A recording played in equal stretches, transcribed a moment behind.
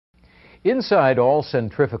Inside all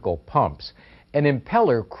centrifugal pumps, an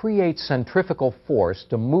impeller creates centrifugal force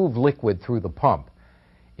to move liquid through the pump.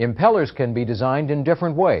 Impellers can be designed in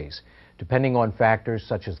different ways, depending on factors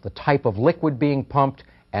such as the type of liquid being pumped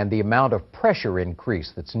and the amount of pressure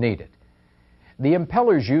increase that's needed. The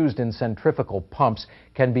impellers used in centrifugal pumps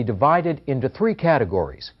can be divided into three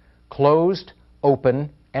categories: closed,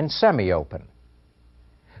 open, and semi-open.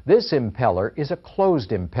 This impeller is a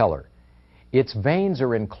closed impeller. Its vanes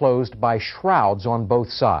are enclosed by shrouds on both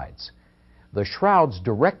sides. The shrouds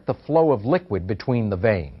direct the flow of liquid between the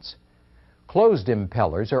vanes. Closed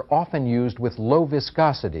impellers are often used with low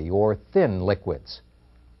viscosity or thin liquids.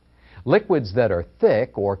 Liquids that are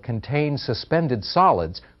thick or contain suspended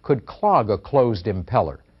solids could clog a closed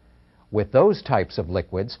impeller. With those types of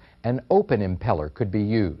liquids, an open impeller could be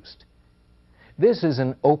used. This is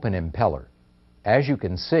an open impeller. As you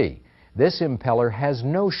can see, this impeller has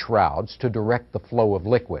no shrouds to direct the flow of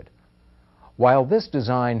liquid. While this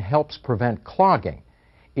design helps prevent clogging,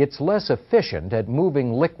 it's less efficient at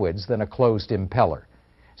moving liquids than a closed impeller,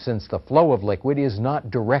 since the flow of liquid is not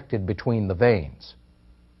directed between the vanes.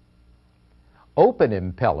 Open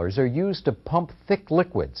impellers are used to pump thick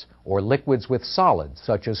liquids or liquids with solids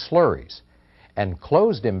such as slurries, and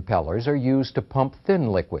closed impellers are used to pump thin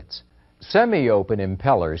liquids. Semi-open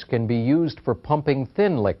impellers can be used for pumping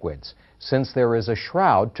thin liquids, since there is a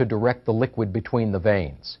shroud to direct the liquid between the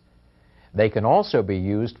vanes. They can also be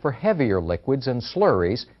used for heavier liquids and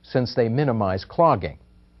slurries, since they minimize clogging.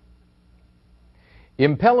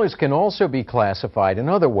 Impellers can also be classified in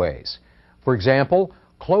other ways. For example,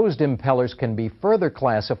 closed impellers can be further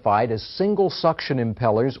classified as single suction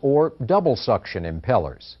impellers or double suction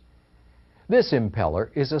impellers. This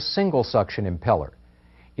impeller is a single suction impeller.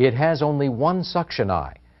 It has only one suction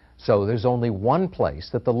eye, so there's only one place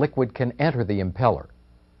that the liquid can enter the impeller.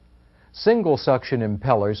 Single suction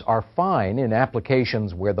impellers are fine in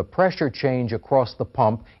applications where the pressure change across the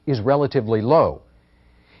pump is relatively low.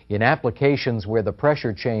 In applications where the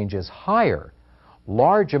pressure change is higher,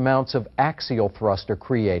 large amounts of axial thrust are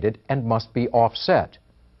created and must be offset.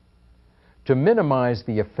 To minimize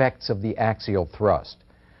the effects of the axial thrust,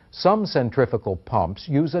 some centrifugal pumps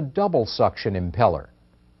use a double suction impeller.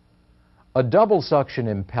 A double suction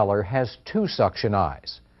impeller has two suction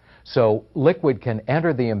eyes, so liquid can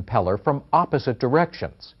enter the impeller from opposite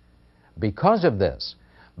directions. Because of this,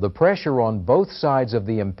 the pressure on both sides of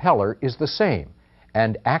the impeller is the same,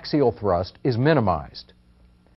 and axial thrust is minimized.